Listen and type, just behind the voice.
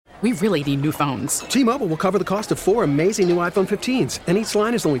We really need new phones. T-Mobile will cover the cost of 4 amazing new iPhone 15s, and each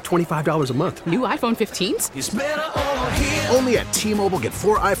line is only $25 a month. New iPhone 15s? It's better over here. Only at T-Mobile, get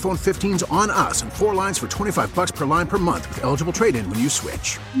 4 iPhone 15s on us and 4 lines for $25 per line per month with eligible trade-in when you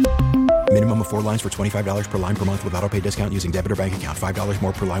switch. Minimum of 4 lines for $25 per line per month with autopay discount using debit or bank account. $5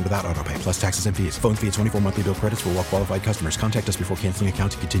 more per line without autopay, plus taxes and fees. Phone fee at 24 monthly bill credits for well-qualified customers. Contact us before canceling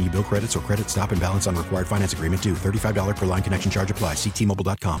account to continue bill credits or credit stop and balance on required finance agreement due. $35 per line connection charge applies. See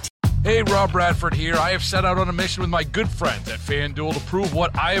T-Mobile.com. Hey, Rob Bradford here. I have set out on a mission with my good friends at FanDuel to prove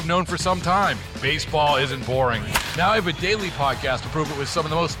what I have known for some time. Baseball isn't boring. Now I have a daily podcast to prove it with some of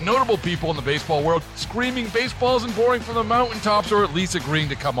the most notable people in the baseball world, screaming baseball isn't boring from the mountaintops, or at least agreeing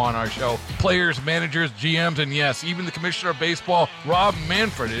to come on our show. Players, managers, GMs, and yes, even the commissioner of baseball, Rob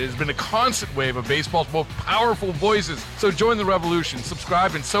Manfred. It has been a constant wave of baseball's most powerful voices. So join the revolution.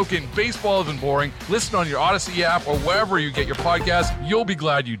 Subscribe and soak in Baseball Isn't Boring. Listen on your Odyssey app or wherever you get your podcast. You'll be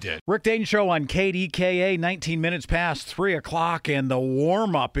glad you did. Rick Dayton Show on KDKA, 19 minutes past 3 o'clock, and the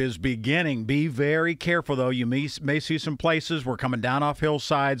warm-up is beginning. Be very careful, though. You may see some places. We're coming down off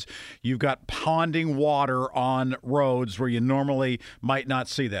hillsides. You've got ponding water on roads where you normally might not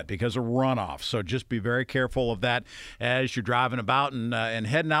see that because of runoff. So just be very careful of that as you're driving about and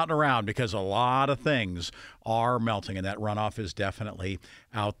heading out and around, because a lot of things are melting, and that runoff is definitely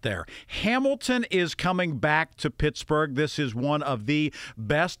out there. Hamilton is coming back to Pittsburgh. This is one of the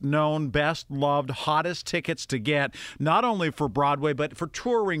best-known, best-loved, hottest tickets to get, not only for Broadway, but for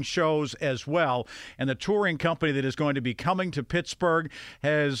touring shows as well. And the touring company that is going to be coming to Pittsburgh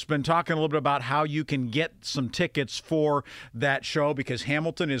has been talking a little bit about how you can get some tickets for that show, because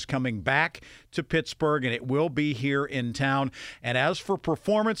Hamilton is coming back to Pittsburgh, and it will be here in town. And as for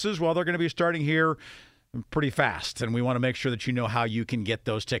performances, well, they're going to be starting here pretty fast, and we want to make sure that you know how you can get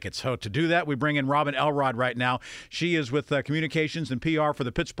those tickets. So to do that, we bring in Robin Elrod right now. She is with communications and PR for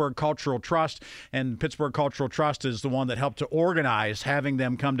the Pittsburgh Cultural Trust, and Pittsburgh Cultural Trust is the one that helped to organize having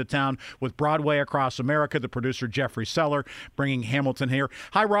them come to town with Broadway Across America, the producer Jeffrey Seller bringing Hamilton here.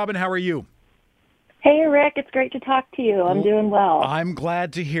 Hi, Robin. How are you? Hey, Rick. It's great to talk to you. I'm doing well. I'm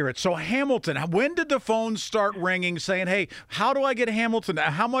glad to hear it. So, Hamilton, when did the phones start ringing saying, hey, how do I get Hamilton?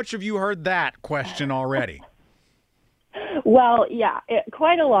 How much have you heard that question already? Well, yeah,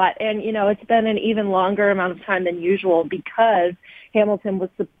 quite a lot. And, you know, it's been an even longer amount of time than usual because Hamilton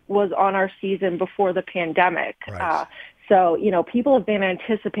was on our season before the pandemic. Right. So, you know, people have been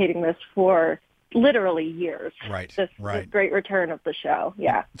anticipating this for literally years. Right, this great return of the show.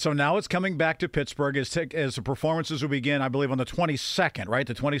 Yeah. So now it's coming back to Pittsburgh as the performances will begin, I believe, on the 22nd, right?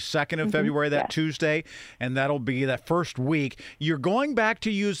 The 22nd of February, that Tuesday, and that'll be that first week. You're going back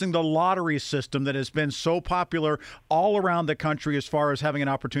to using the lottery system that has been so popular all around the country as far as having an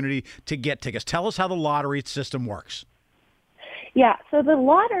opportunity to get tickets. Tell us how the lottery system works. Yeah, so the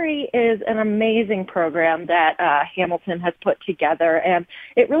lottery is an amazing program that Hamilton has put together, and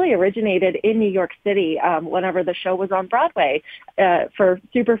it really originated in New York City whenever the show was on Broadway. For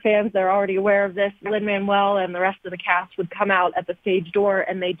super fans, they're already aware of this. Lin-Manuel and the rest of the cast would come out at the stage door,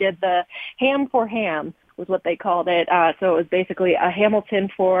 and they did the Ham for Ham, was what they called it. So it was basically a Hamilton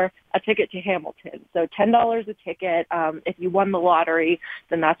for a ticket to Hamilton. So $10 a ticket. If you won the lottery,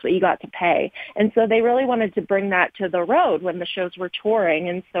 then that's what you got to pay. And so they really wanted to bring that to the road when the shows were touring.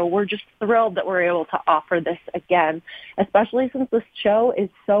 And so we're just thrilled that we're able to offer this again, especially since the show is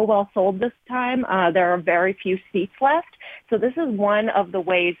so well sold this time. There are very few seats left. So this is one of the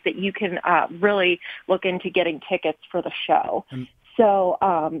ways that you can really look into getting tickets for the show.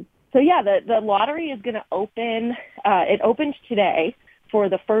 So yeah, the lottery is going to open. It opens today for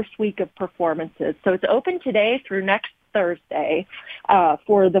the first week of performances. So it's open today through next Thursday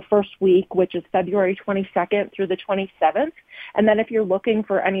for the first week, which is February 22nd through the 27th. And then if you're looking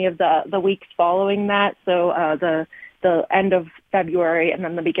for any of the weeks following that, so the end of February and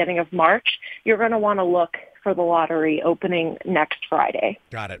then the beginning of March, you're going to want to look for the lottery opening next Friday.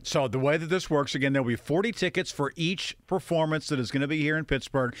 Got it. So the way that this works, again, there'll be 40 tickets for each performance that is going to be here in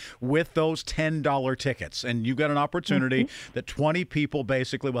Pittsburgh with those $10 tickets. And you've got an opportunity that 20 people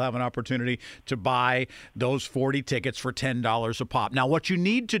basically will have an opportunity to buy those 40 tickets for $10 a pop. Now, what you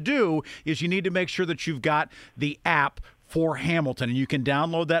need to do is you need to make sure that you've got the app for Hamilton, and you can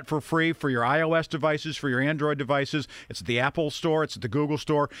download that for free for your iOS devices, for your Android devices. It's at the Apple Store, it's at the Google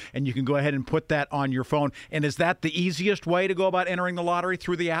Store, and you can go ahead and put that on your phone. And is that the easiest way to go about entering the lottery,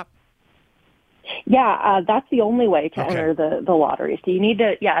 through the app? Yeah, that's the only way to enter the lottery. So you need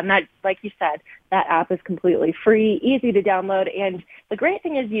to, and that, like you said, that app is completely free, easy to download. And the great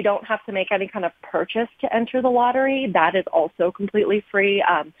thing is you don't have to make any kind of purchase to enter the lottery. That is also completely free.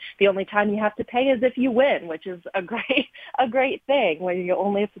 The only time you have to pay is if you win, which is a great thing, where you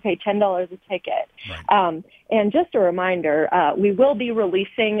only have to pay $10 a ticket. Right. And just a reminder, we will be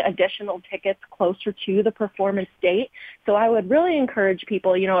releasing additional tickets closer to the performance date. So I would really encourage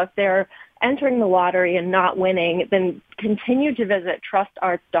people, if they're entering the lottery and not winning, then continue to visit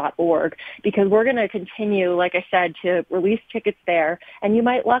trustarts.org, because we're going to continue, like I said, to release tickets there, and you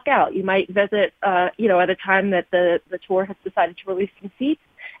might luck out. You might visit, at a time that the tour has decided to release some seats,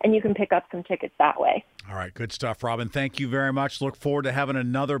 and you can pick up some tickets that way. All right, good stuff, Robin. Thank you very much. Look forward to having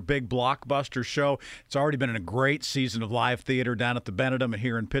another big blockbuster show. It's already been a great season of live theater down at the Benedum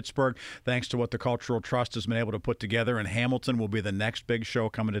here in Pittsburgh, thanks to what the Cultural Trust has been able to put together, and Hamilton will be the next big show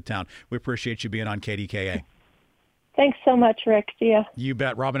coming to town. We appreciate you being on KDKA. Thanks so much, Rick. See ya. You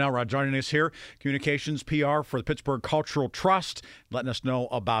bet. Robin Elrod joining us here, Communications PR for the Pittsburgh Cultural Trust, letting us know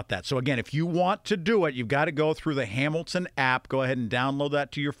about that. So, again, if you want to do it, you've got to go through the Hamilton app. Go ahead and download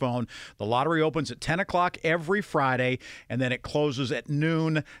that to your phone. The lottery opens at 10 o'clock every Friday, and then it closes at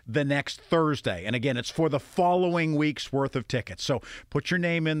noon the next Thursday. And, again, it's for the following week's worth of tickets. So put your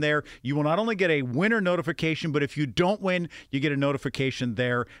name in there. You will not only get a winner notification, but if you don't win, you get a notification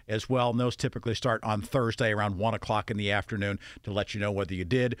there as well. And those typically start on Thursday around 1 o'clock in the afternoon to let you know whether you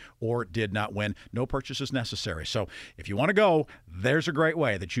did or did not win. No purchase is necessary. So if you want to go, there's a great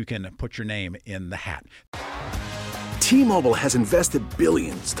way that you can put your name in the hat. T-Mobile has invested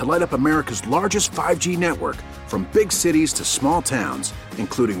billions to light up America's largest 5G network, from big cities to small towns,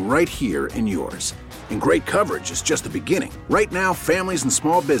 including right here in yours. And great coverage is just the beginning. Right now, families and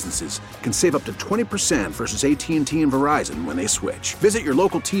small businesses can save up to 20% versus AT&T and Verizon when they switch. Visit your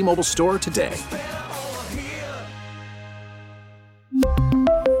local T-Mobile store today.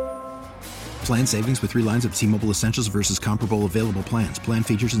 Plan savings with 3 lines of T-Mobile Essentials versus comparable available plans. Plan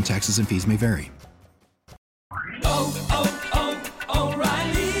features and taxes and fees may vary.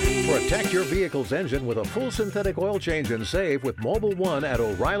 Protect your vehicle's engine with a full synthetic oil change and save with Mobil 1 at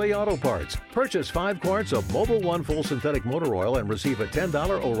O'Reilly Auto Parts. Purchase 5 quarts of Mobil 1 full synthetic motor oil and receive a $10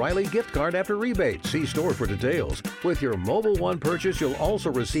 O'Reilly gift card after rebate. See store for details. With your Mobil 1 purchase, you'll also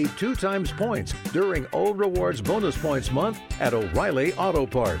receive 2 times points during O Rewards Bonus Points Month at O'Reilly Auto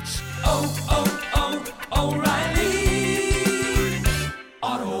Parts. O'Reilly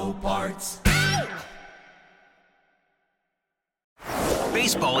Auto Parts.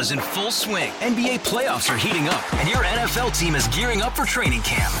 Baseball is in full swing. NBA playoffs are heating up, and your NFL team is gearing up for training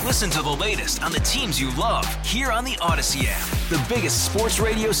camp. Listen to the latest on the teams you love here on the Odyssey app. The biggest sports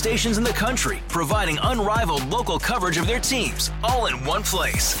radio stations in the country, providing unrivaled local coverage of their teams, all in one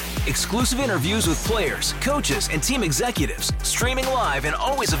place. Exclusive interviews with players, coaches, and team executives, streaming live and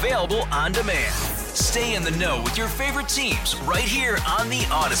always available on demand. Stay in the know with your favorite teams right here on the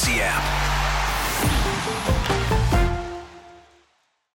Odyssey app.